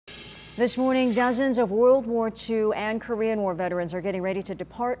This morning, dozens of World War II and Korean War veterans are getting ready to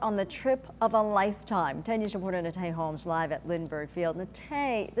depart on the trip of a lifetime. 10 News reporter Natay Holmes live at Lindbergh Field.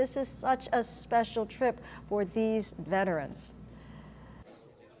 Natay, this is such a special trip for these veterans.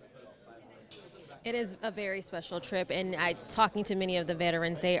 It is a very special trip, and talking to many of the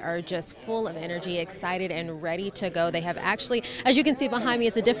veterans, they are just full of energy, excited, and ready to go. They have actually, as you can see behind me,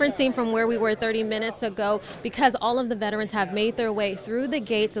 it's a different scene from where we were 30 minutes ago because all of the veterans have made their way through the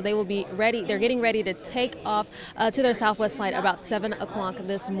gate, so they will be ready. They're getting ready to take off to their Southwest flight about 7 o'clock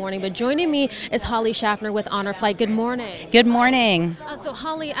this morning. But joining me is Holly Schaffner with Honor Flight. Good morning. Good morning. So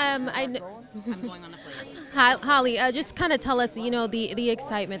Holly, I'm going on a flight. Holly, just kind of tell us, the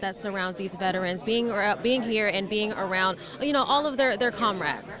excitement that surrounds these veterans being here and being around, all of their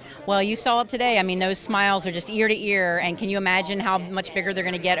comrades. Well, you saw it today. I mean, those smiles are just ear to ear. And can you imagine how much bigger they're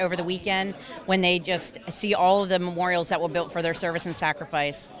going to get over the weekend when they just see all of the memorials that were built for their service and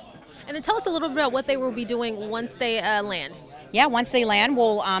sacrifice? And then tell us a little bit about what they will be doing once they land. Yeah, once they land,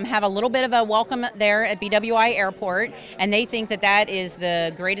 we'll have a little bit of a welcome there at WWII Airport, and they think that that is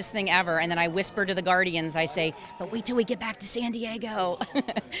the greatest thing ever. And then I whisper to the Guardians, I say, but wait till we get back to San Diego.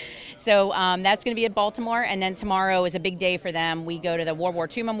 So that's going to be at Baltimore, and then tomorrow is a big day for them. We go to the World War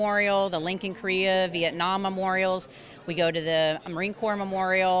II Memorial, the Lincoln Korea, Vietnam Memorials. We go to the Marine Corps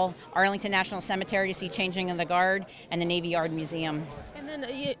Memorial, Arlington National Cemetery to see Changing of the Guard, and the Navy Yard Museum. And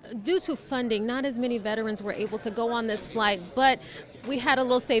then due to funding, not as many veterans were able to go on this flight, but we had a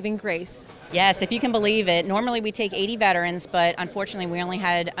little saving grace. Yes, if you can believe it. Normally we take 80 veterans, but unfortunately we only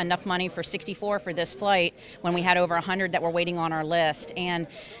had enough money for 64 for this flight when we had over 100 that were waiting on our list. And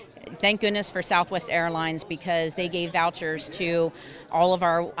thank goodness for Southwest Airlines because they gave vouchers to all of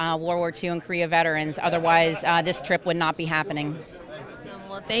our World War II and Korea veterans. Otherwise, this trip would not be happening.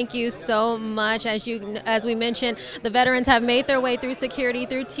 Well, thank you so much. As we mentioned, the veterans have made their way through security,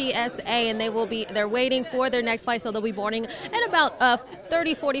 through TSA, and they're waiting for their next flight, so they'll be boarding in about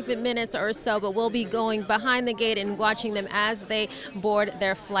 30-40 minutes or so, but we'll be going behind the gate and watching them as they board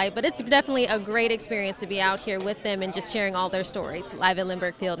their flight. But it's definitely a great experience to be out here with them and just sharing all their stories. Live at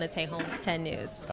Lindbergh Field, Natay Holmes, 10 News.